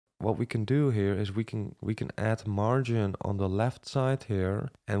what we can do here is we can add margin on the left side here,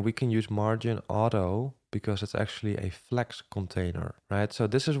 and we can use margin auto because it's actually a flex container, right? So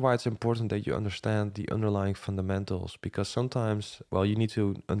this is why it's important that you understand the underlying fundamentals, because sometimes, well, you need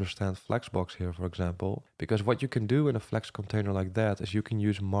to understand Flexbox here, for example, because what you can do in a flex container like that is you can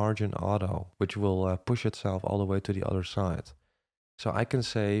use margin auto, which will push itself all the way to the other side. So I can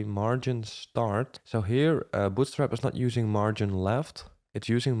say margin start. So here, Bootstrap is not using margin left. It's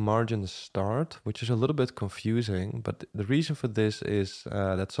using margin start, which is a little bit confusing. But the reason for this is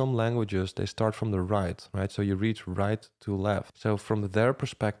that some languages, they start from the right? So you read right to left. So from their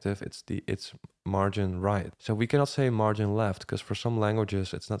perspective, it's margin right. So we cannot say margin left because for some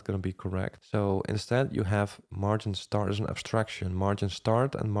languages, it's not going to be correct. So instead you have margin start as an abstraction, margin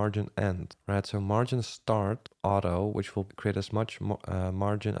start and margin end, right? So margin start auto, which will create as much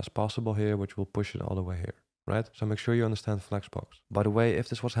margin as possible here, which will push it all the way here. Right? So make sure you understand Flexbox. By the way, if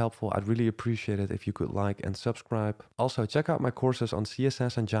this was helpful, I'd really appreciate it if you could like and subscribe. Also, check out my courses on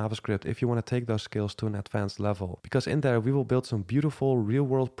CSS and JavaScript if you want to take those skills to an advanced level. Because in there, we will build some beautiful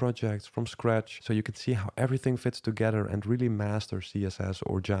real-world projects from scratch so you can see how everything fits together and really master CSS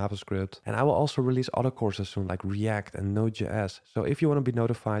or JavaScript. And I will also release other courses soon like React and Node.js. So if you want to be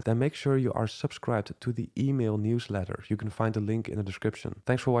notified, then make sure you are subscribed to the email newsletter. You can find the link in the description.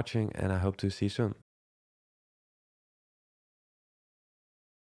 Thanks for watching and I hope to see you soon.